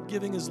this without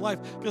giving his life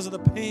because of the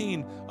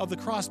pain of the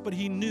cross, but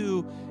he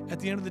knew at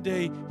the end of the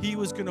day he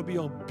was going to be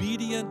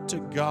obedient to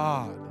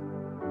God.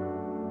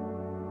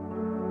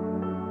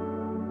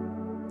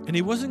 And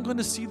he wasn't going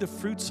to see the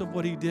fruits of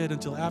what he did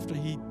until after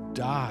he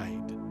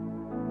died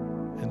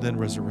and then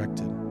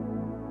resurrected.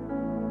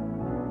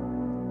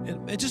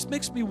 It just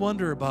makes me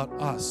wonder about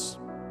us.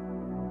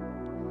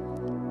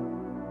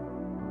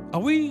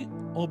 Are we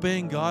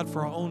obeying God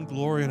for our own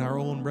glory and our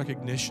own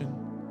recognition?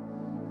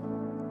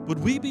 Would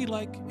we be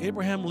like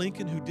Abraham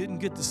Lincoln, who didn't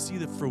get to see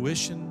the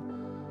fruition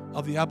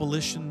of the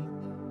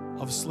abolition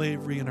of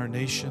slavery in our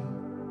nation?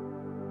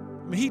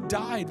 I mean, he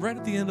died right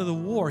at the end of the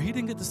war. He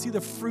didn't get to see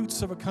the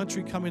fruits of a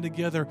country coming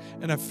together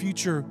and a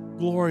future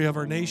glory of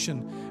our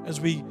nation as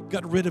we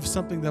got rid of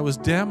something that was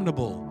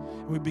damnable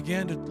and we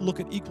began to look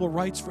at equal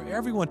rights for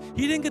everyone.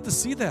 He didn't get to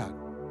see that.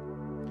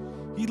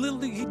 He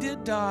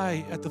did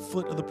die at the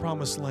foot of the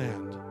promised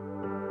land.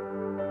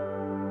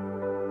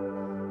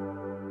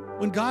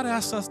 When God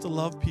asks us to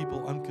love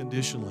people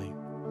unconditionally,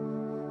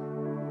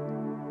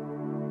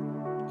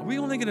 are we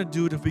only going to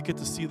do it if we get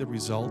to see the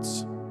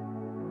results?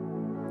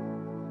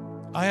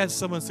 I had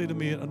someone say to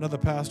me, another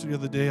pastor the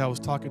other day, I was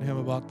talking to him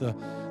about the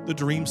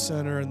Dream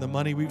Center and the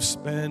money we've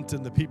spent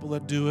and the people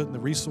that do it and the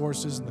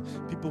resources and the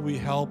people we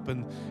help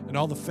and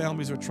all the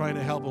families we're trying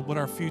to help and what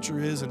our future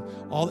is and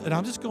all. And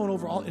I'm just going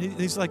over all. And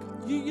he's like,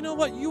 you know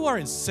what? You are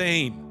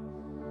insane.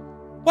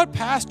 What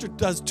pastor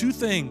does two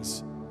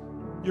things?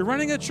 You're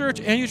running a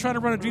church and you're trying to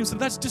run a Dream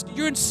Center.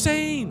 You're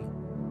insane.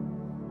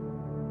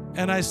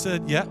 And I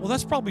said, yeah, well,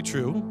 that's probably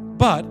true,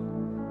 but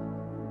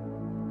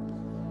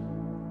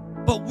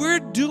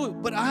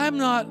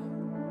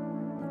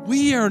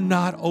we are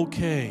not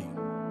okay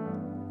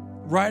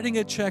writing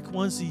a check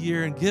once a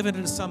year and giving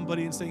it to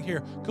somebody and saying,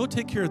 here, go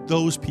take care of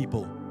those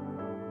people.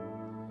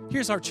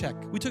 Here's our check.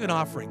 We took an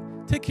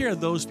offering. Take care of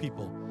those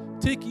people.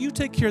 You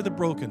take care of the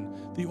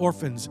broken, the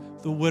orphans,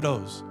 the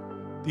widows,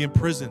 the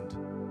imprisoned,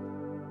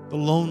 the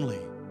lonely,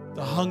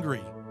 the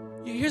hungry.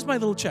 Here's my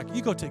little check.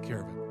 You go take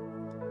care of it.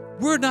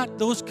 We're not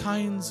those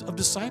kinds of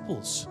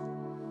disciples.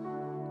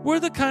 We're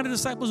the kind of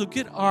disciples who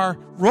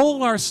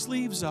roll our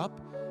sleeves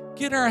up,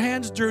 get our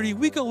hands dirty.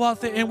 We go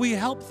out there and we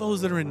help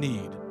those that are in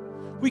need.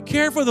 We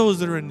care for those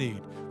that are in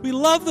need. We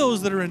love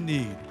those that are in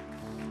need.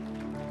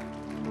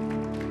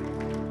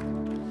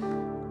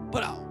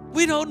 But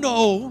we don't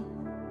know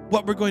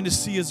what we're going to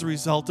see as a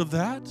result of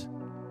that.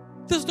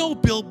 There's no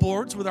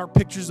billboards with our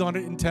pictures on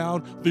it in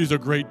town. These are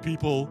great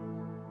people.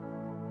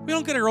 We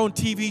don't get our own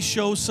TV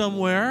show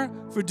somewhere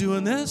for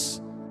doing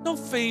this. No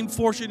fame,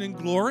 fortune, and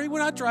glory. We're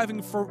not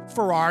driving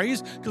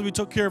Ferraris because we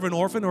took care of an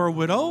orphan or a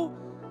widow.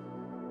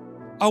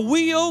 Are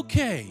we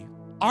okay?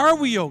 Are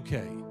we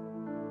okay?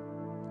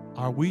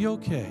 Are we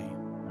okay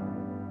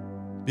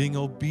being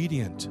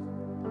obedient?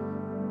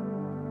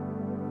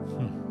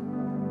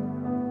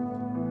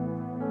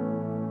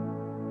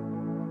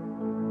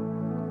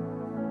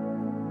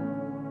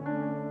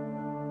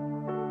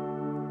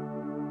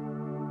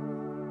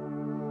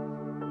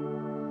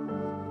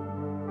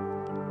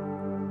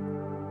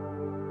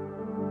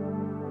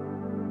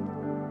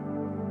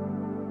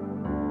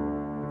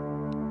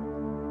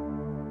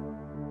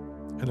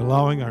 And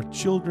allowing our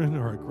children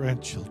or our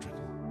grandchildren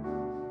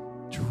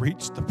to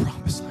reach the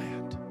promised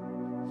land.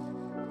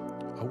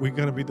 Are we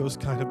going to be those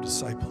kind of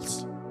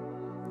disciples?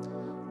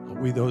 Are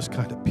we those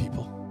kind of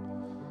people?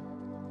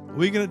 Are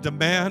we going to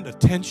demand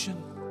attention,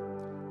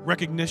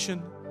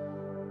 recognition,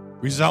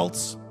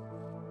 results?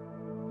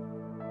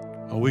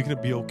 Are we going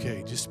to be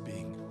okay just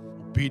being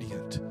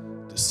obedient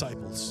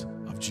disciples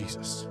of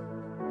Jesus?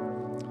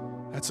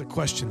 That's a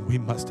question we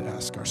must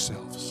ask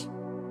ourselves.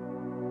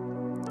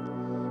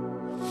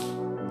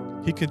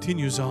 He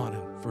continues on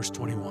in verse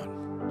 21.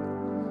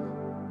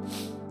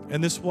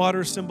 And this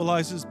water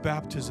symbolizes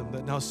baptism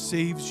that now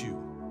saves you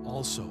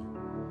also.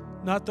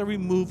 Not the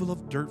removal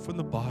of dirt from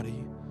the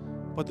body,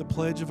 but the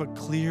pledge of a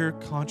clear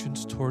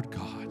conscience toward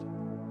God.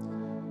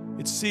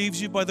 It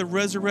saves you by the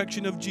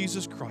resurrection of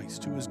Jesus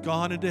Christ, who has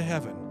gone into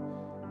heaven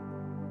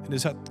and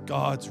is at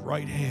God's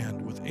right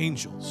hand with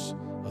angels,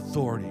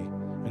 authority,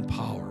 and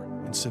power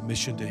in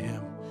submission to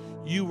him.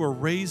 You were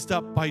raised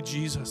up by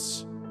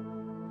Jesus.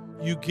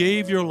 You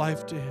gave your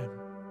life to him.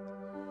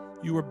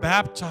 You were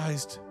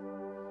baptized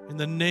in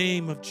the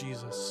name of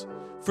Jesus,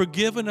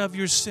 forgiven of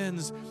your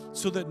sins,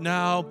 so that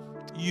now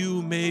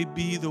you may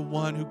be the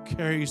one who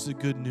carries the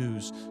good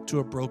news to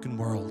a broken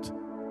world.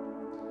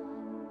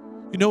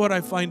 You know what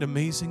I find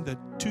amazing? That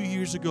 2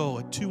 years ago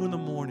at 2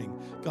 a.m,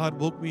 God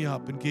woke me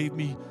up and gave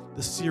me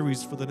the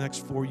series for the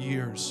next 4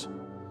 years.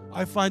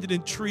 I find it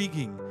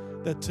intriguing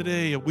that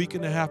today, a week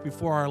and a half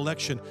before our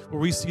election, where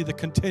we see the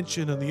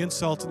contention and the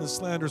insults and the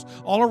slanders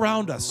all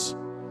around us,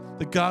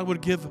 that God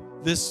would give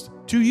this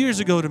 2 years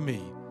ago to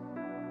me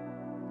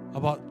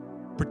about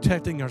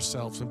protecting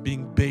ourselves and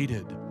being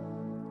baited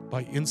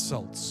by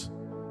insults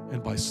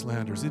and by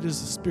slanders. It is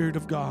the Spirit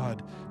of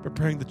God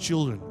preparing the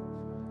children,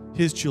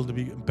 his children,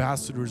 to be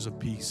ambassadors of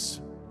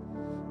peace.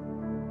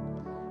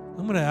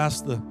 I'm going to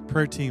ask the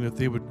prayer team if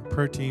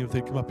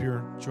they'd come up here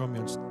and join me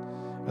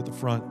at the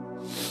front.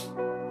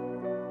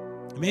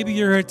 Maybe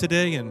you're here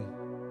today and,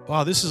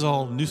 wow, this is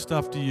all new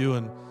stuff to you,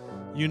 and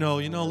you know,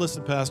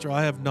 listen, Pastor,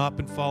 I have not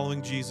been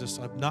following Jesus.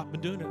 I've not been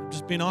doing it. I'm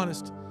just being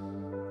honest.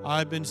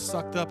 I've been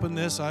sucked up in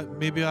this. I don't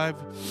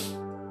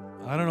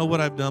know what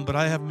I've done, but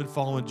I haven't been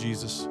following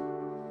Jesus.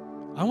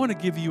 I want to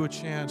give you a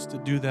chance to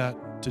do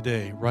that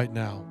today, right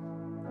now.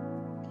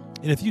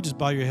 And if you just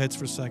bow your heads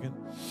for a second.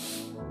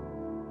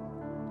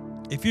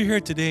 If you're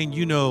here today and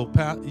you know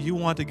you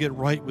want to get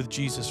right with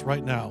Jesus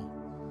right now,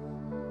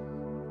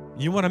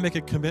 you want to make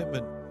a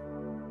commitment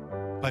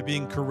by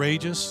being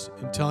courageous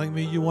and telling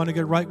me you want to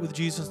get right with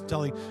Jesus,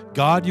 telling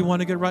God you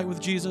want to get right with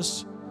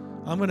Jesus,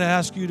 I'm going to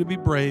ask you to be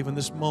brave in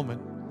this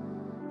moment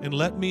and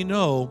let me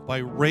know by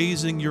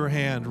raising your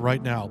hand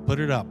right now. Put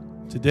it up.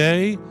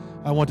 Today,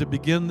 I want to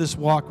begin this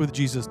walk with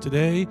Jesus.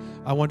 Today,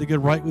 I want to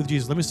get right with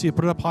Jesus. Let me see it.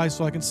 Put it up high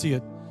so I can see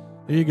it.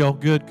 There you go.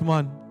 Good. Come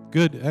on.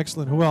 Good.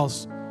 Excellent. Who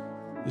else?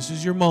 This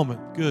is your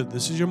moment. Good.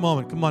 This is your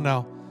moment. Come on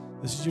now.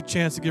 This is your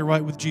chance to get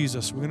right with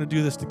Jesus. We're going to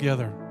do this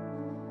together.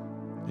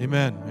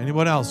 Amen.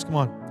 Anyone else? Come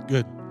on.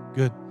 Good.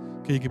 Good.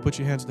 Okay, you can put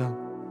your hands down.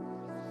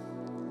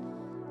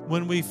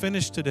 When we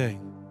finish today,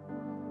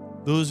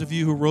 those of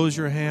you who raised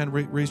your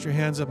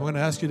hands up, I'm going to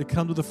ask you to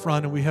come to the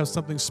front, and we have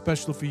something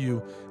special for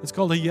you. It's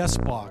called a yes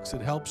box.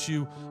 It helps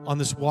you on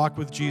this walk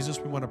with Jesus.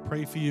 We want to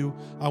pray for you.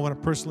 I want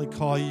to personally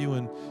call you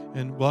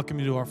and welcome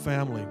you to our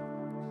family.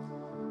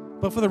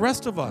 But for the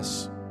rest of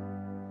us,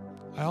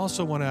 I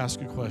also want to ask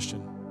you a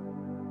question.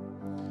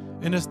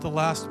 And it's the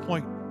last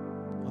point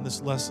on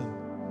this lesson.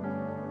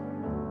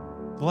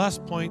 The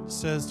last point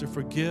says to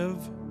forgive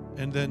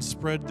and then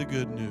spread the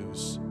good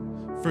news.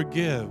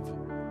 Forgive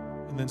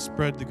and then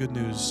spread the good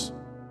news.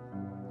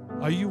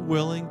 Are you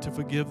willing to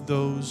forgive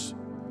those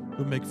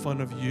who make fun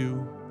of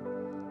you,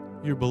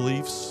 your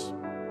beliefs,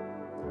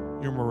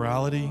 your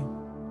morality,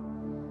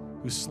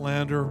 who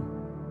slander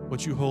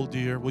what you hold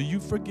dear? Will you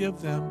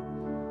forgive them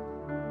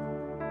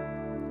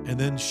and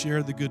then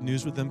share the good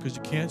news with them? Because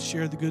you can't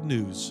share the good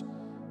news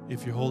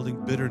if you're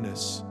holding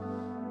bitterness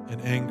and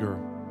anger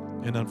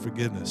and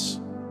unforgiveness.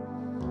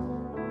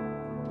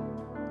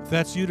 If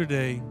that's you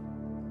today,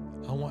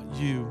 I want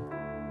you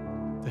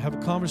to have a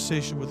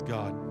conversation with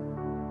God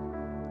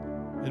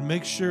and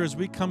make sure as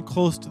we come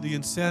close to the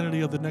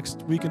insanity of the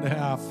next week and a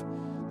half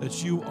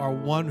that you are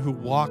one who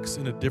walks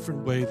in a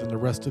different way than the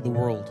rest of the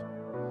world.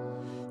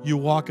 You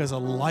walk as a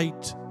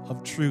light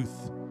of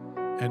truth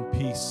and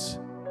peace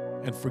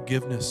and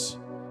forgiveness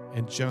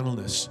and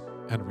gentleness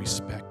and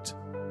respect.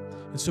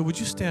 And so would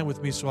you stand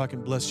with me so I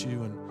can bless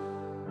you? And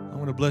I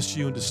want to bless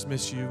you and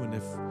dismiss you. And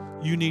if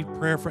you need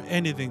prayer for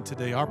anything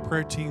today, our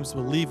prayer teams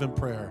believe in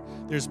prayer.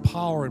 There's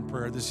power in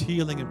prayer. There's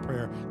healing in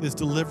prayer. There's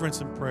deliverance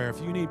in prayer.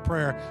 If you need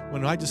prayer,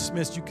 when I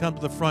dismiss, you come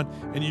to the front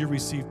and you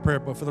receive prayer.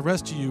 But for the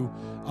rest of you,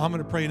 I'm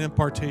going to pray an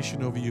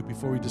impartation over you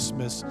before we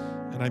dismiss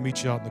and I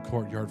meet you out in the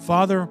courtyard.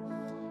 Father,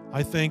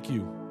 I thank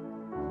you.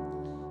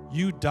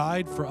 You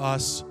died for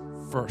us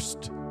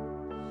first.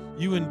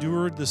 You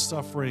endured the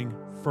suffering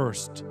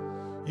first.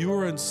 You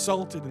were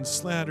insulted and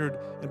slandered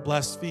and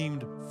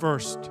blasphemed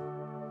first.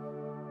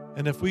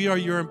 And if we are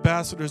your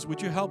ambassadors,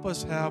 would you help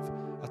us have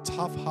a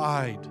tough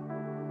hide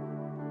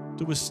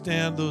to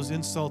withstand those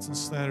insults and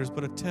slanders,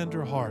 but a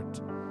tender heart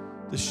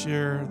to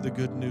share the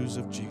good news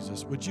of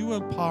Jesus? Would you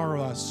empower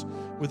us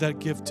with that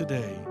gift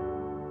today?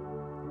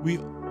 We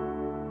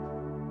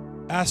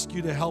ask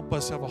you to help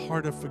us have a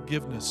heart of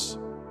forgiveness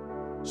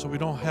so we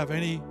don't have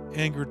any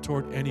anger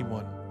toward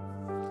anyone.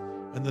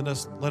 And then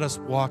let us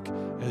walk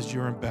as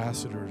your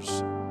ambassadors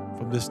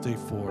from this day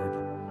forward.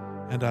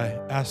 And I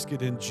ask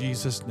it in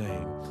Jesus'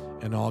 name.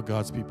 And all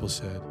God's people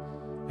said,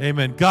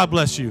 amen. God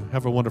bless you.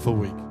 Have a wonderful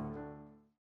week.